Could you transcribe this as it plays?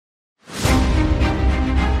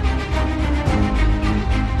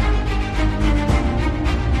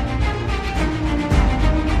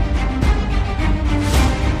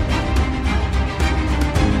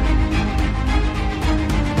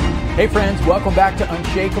friends, welcome back to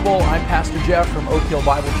Unshakable. I'm Pastor Jeff from Oak Hill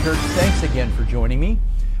Bible Church. Thanks again for joining me.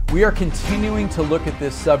 We are continuing to look at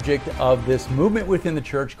this subject of this movement within the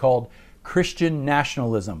church called Christian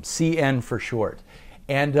Nationalism, CN for short.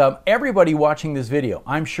 And everybody watching this video,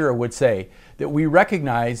 I'm sure, would say that we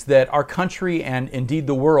recognize that our country and indeed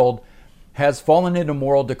the world has fallen into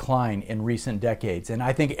moral decline in recent decades. And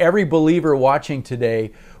I think every believer watching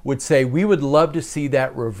today would say we would love to see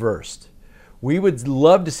that reversed. We would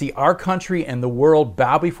love to see our country and the world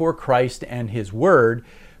bow before Christ and His Word.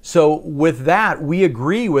 So with that, we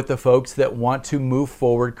agree with the folks that want to move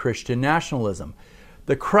forward Christian nationalism.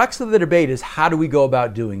 The crux of the debate is, how do we go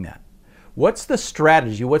about doing that? What's the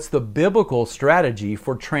strategy? What's the biblical strategy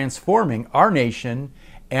for transforming our nation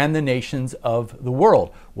and the nations of the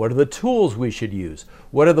world? What are the tools we should use?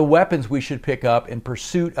 What are the weapons we should pick up in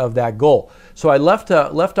pursuit of that goal? So I left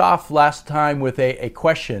off last time with a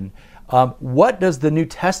question. What does the New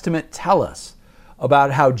Testament tell us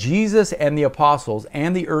about how Jesus and the apostles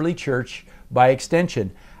and the early church, by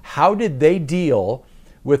extension, how did they deal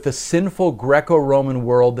with the sinful Greco-Roman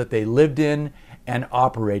world that they lived in and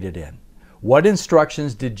operated in? What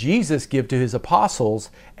instructions did Jesus give to His apostles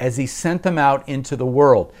as He sent them out into the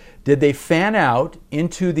world? Did they fan out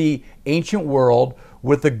into the ancient world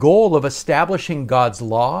with the goal of establishing God's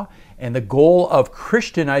law and the goal of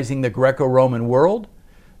Christianizing the Greco-Roman world?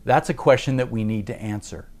 That's a question that we need to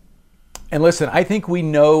answer. And listen, I think we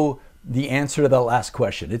know the answer to the last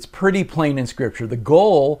question. It's pretty plain in Scripture. The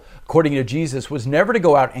goal, according to Jesus, was never to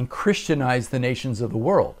go out and Christianize the nations of the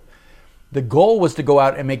world. The goal was to go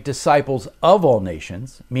out and make disciples of all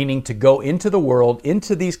nations, meaning to go into the world,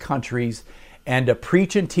 into these countries, and to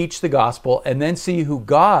preach and teach the gospel, and then see who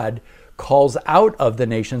God calls out of the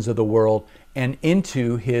nations of the world and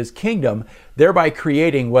into His kingdom, thereby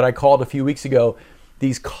creating what I called a few weeks ago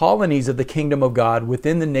these colonies of the kingdom of God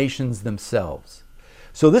within the nations themselves.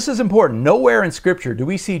 So this is important. Nowhere in Scripture do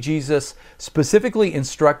we see Jesus specifically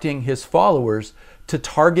instructing His followers to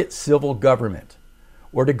target civil government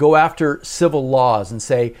or to go after civil laws and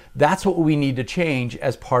say, that's what we need to change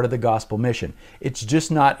as part of the gospel mission. It's just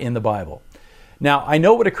not in the Bible. Now, I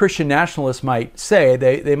know what a Christian nationalist might say.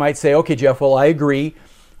 They might say, okay, Jeff, well, I agree.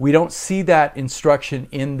 We don't see that instruction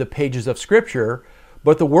in the pages of Scripture,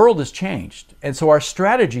 but the world has changed, and so our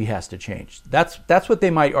strategy has to change. That's what they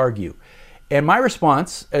might argue. And my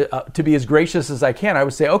response, to be as gracious as I can, I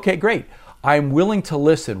would say, okay, great. I'm willing to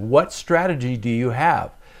listen. What strategy do you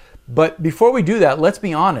have? But before we do that, let's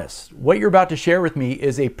be honest. What you're about to share with me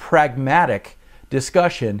is a pragmatic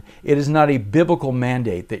discussion. It is not a biblical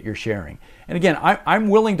mandate that you're sharing. And again, I'm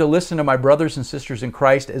willing to listen to my brothers and sisters in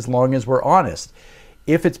Christ as long as we're honest.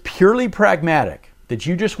 If it's purely pragmatic, that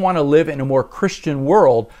you just want to live in a more Christian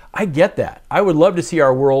world, I get that. I would love to see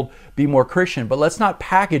our world be more Christian, but let's not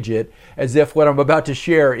package it as if what I'm about to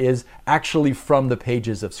share is actually from the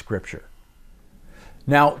pages of Scripture.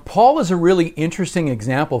 Now, Paul is a really interesting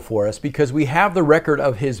example for us because we have the record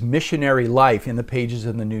of his missionary life in the pages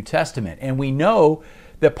of the New Testament, and we know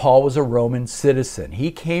that Paul was a Roman citizen.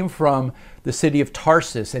 He came from the city of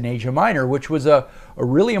Tarsus in Asia Minor, which was a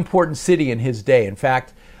really important city in his day. In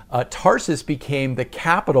fact, Tarsus became the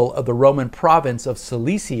capital of the Roman province of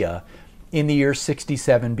Cilicia in the year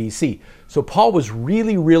 67 BC. So Paul was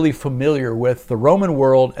really, really familiar with the Roman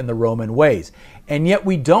world and the Roman ways. And yet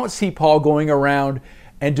we don't see Paul going around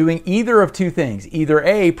and doing either of two things. Either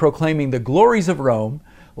A, proclaiming the glories of Rome,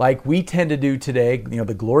 like we tend to do today,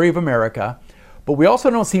 the glory of America, but we also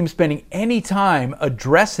don't see him spending any time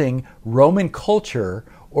addressing Roman culture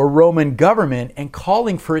or Roman government and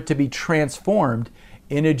calling for it to be transformed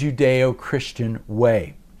in a Judeo-Christian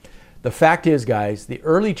way. The fact is, guys, the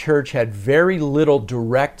early church had very little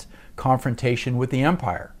direct confrontation with the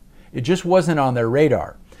empire. It just wasn't on their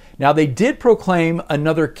radar. Now, they did proclaim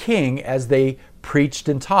another king as they preached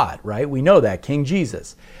and taught, right? We know that, King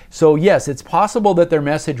Jesus. So yes, it's possible that their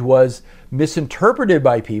message was misinterpreted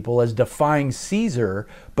by people as defying Caesar,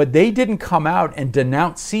 but they didn't come out and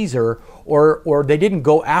denounce Caesar, or they didn't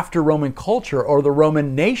go after Roman culture or the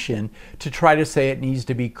Roman nation to try to say it needs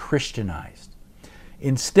to be Christianized.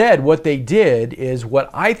 Instead, what they did is what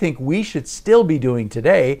I think we should still be doing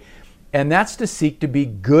today, and that's to seek to be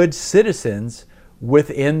good citizens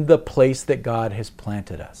within the place that God has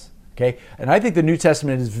planted us. Okay? And I think the New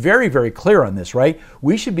Testament is very, very clear on this, right?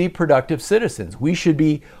 We should be productive citizens. We should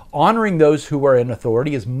be honoring those who are in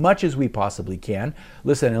authority as much as we possibly can.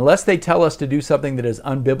 Listen, unless they tell us to do something that is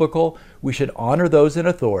unbiblical, we should honor those in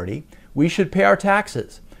authority. We should pay our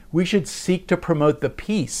taxes. We should seek to promote the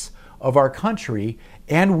peace of our country,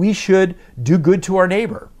 and we should do good to our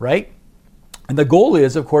neighbor, right? And the goal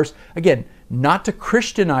is, of course, again, not to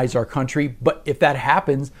Christianize our country, but if that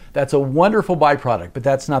happens, that's a wonderful byproduct, but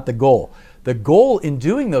that's not the goal. The goal in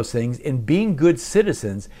doing those things, in being good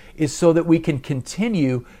citizens, is so that we can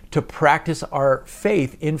continue to practice our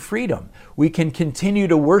faith in freedom. We can continue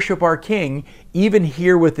to worship our King, even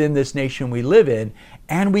here within this nation we live in,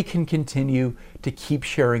 and we can continue to keep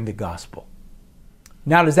sharing the gospel.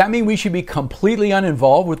 Now, does that mean we should be completely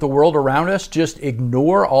uninvolved with the world around us, just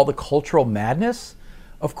ignore all the cultural madness?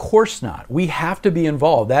 Of course not. We have to be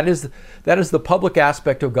involved. That is the public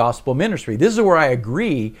aspect of gospel ministry. This is where I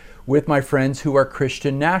agree with my friends who are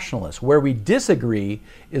Christian nationalists. Where we disagree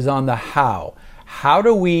is on the how. How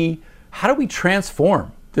do we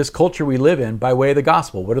transform this culture we live in by way of the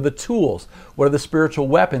gospel? What are the tools? What are the spiritual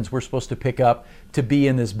weapons we're supposed to pick up to be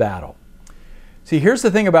in this battle? See, here's the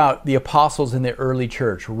thing about the apostles in the early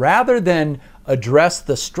church. Rather than address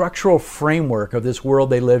the structural framework of this world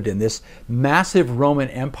they lived in, this massive Roman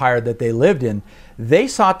Empire that they lived in, they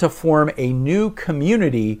sought to form a new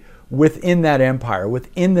community within that empire,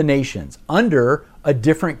 within the nations, under a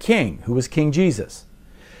different king, who was King Jesus.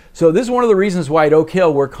 So this is one of the reasons why at Oak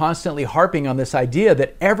Hill we're constantly harping on this idea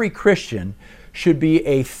that every Christian should be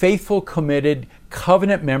a faithful, committed,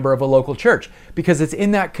 covenant member of a local church, because it's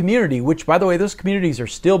in that community, which, by the way, those communities are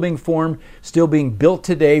still being formed, still being built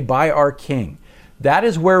today by our King. That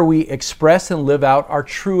is where we express and live out our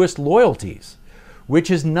truest loyalties,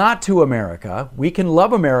 which is not to America. We can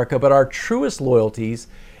love America, but our truest loyalties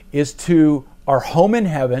is to our home in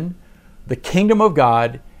heaven, the kingdom of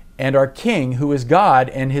God, and our King, who is God,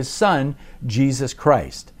 and his Son, Jesus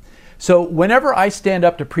Christ. So whenever I stand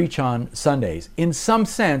up to preach on Sundays, in some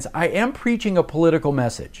sense, I am preaching a political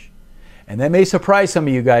message. And that may surprise some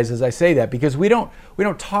of you guys as I say that, because we don't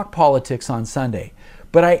talk politics on Sunday.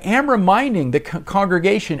 But I am reminding the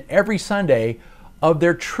congregation every Sunday of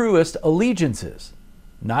their truest allegiances.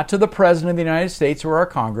 Not to the President of the United States or our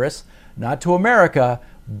Congress, not to America,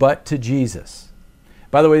 but to Jesus.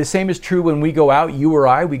 By the way, the same is true when we go out, you or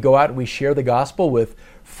I, we go out and we share the gospel with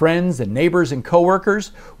friends and neighbors and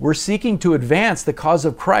coworkers. We're seeking to advance the cause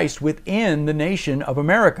of Christ within the nation of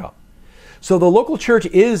America. So the local church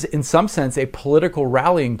is, in some sense, a political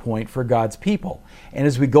rallying point for God's people. And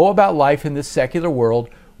as we go about life in this secular world,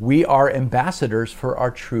 we are ambassadors for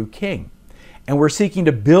our true King. And we're seeking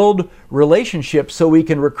to build relationships so we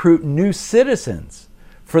can recruit new citizens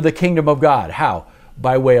for the kingdom of God. How?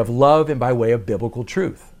 By way of love and by way of biblical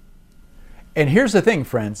truth. And here's the thing,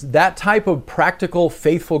 friends, that type of practical,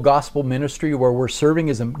 faithful gospel ministry where we're serving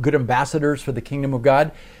as good ambassadors for the kingdom of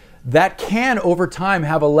God, that can over time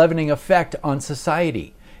have a leavening effect on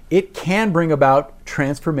society. It can bring about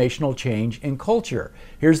transformational change in culture.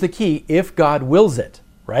 Here's the key: if God wills it,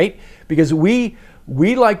 right? Because we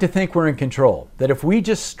like to think we're in control, that if we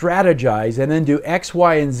just strategize and then do X,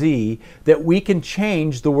 Y, and Z, that we can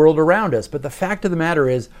change the world around us. But the fact of the matter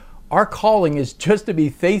is, our calling is just to be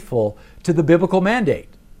faithful to the biblical mandate,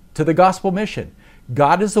 to the gospel mission.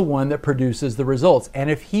 God is the one that produces the results. And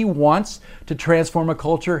if he wants to transform a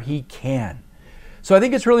culture, he can. So I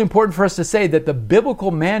think it's really important for us to say that the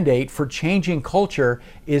biblical mandate for changing culture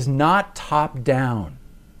is not top down.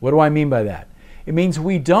 What do I mean by that? It means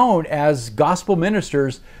we don't, as gospel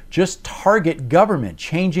ministers, just target government,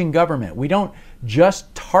 changing government. We don't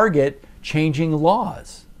just target changing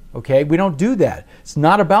laws, okay? We don't do that. It's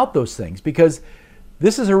not about those things, because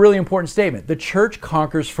this is a really important statement. The church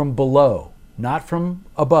conquers from below, not from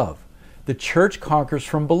above. The church conquers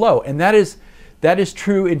from below, and that is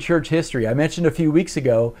true in church history. I mentioned a few weeks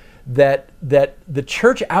ago that the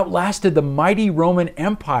church outlasted the mighty Roman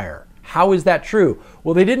Empire. How is that true?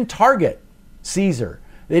 Well, they didn't target Caesar.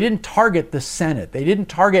 They didn't target the Senate. They didn't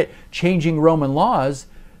target changing Roman laws.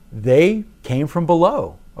 They came from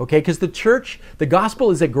below, okay? Because the church, the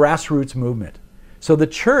gospel is a grassroots movement. So the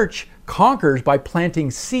church conquers by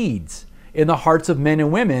planting seeds in the hearts of men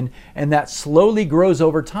and women, and that slowly grows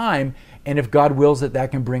over time. And if God wills it,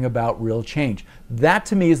 that can bring about real change. That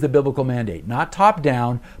to me is the biblical mandate, not top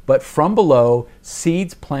down, but from below,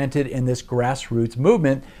 seeds planted in this grassroots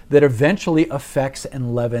movement that eventually affects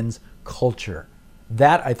and leavens culture.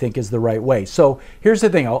 That, I think, is the right way. So here's the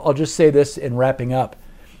thing. I'll just say this in wrapping up.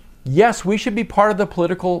 Yes, we should be part of the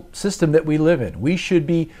political system that we live in. We should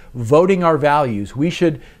be voting our values. We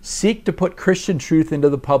should seek to put Christian truth into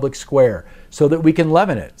the public square so that we can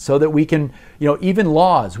leaven it, so that we can, even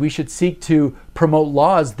laws, we should seek to promote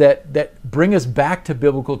laws that bring us back to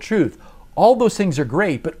biblical truth. All those things are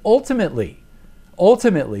great, but ultimately,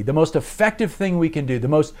 the most effective thing we can do, the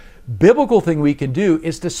most biblical thing we can do,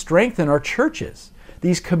 is to strengthen our churches.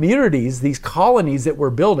 These communities, these colonies that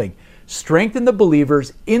we're building, strengthen the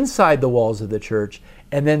believers inside the walls of the church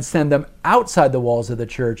and then send them outside the walls of the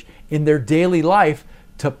church in their daily life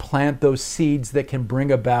to plant those seeds that can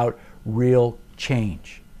bring about real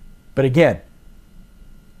change. But again,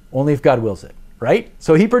 only if God wills it, right?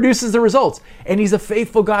 So he produces the results, and he's a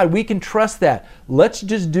faithful God. We can trust that. Let's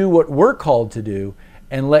just do what we're called to do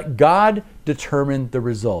and let God determine the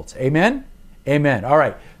results. Amen? Amen. All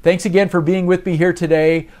right. Thanks again for being with me here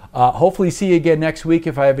today. Hopefully see you again next week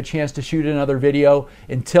if I have a chance to shoot another video.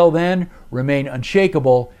 Until then, remain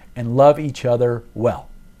unshakable and love each other well.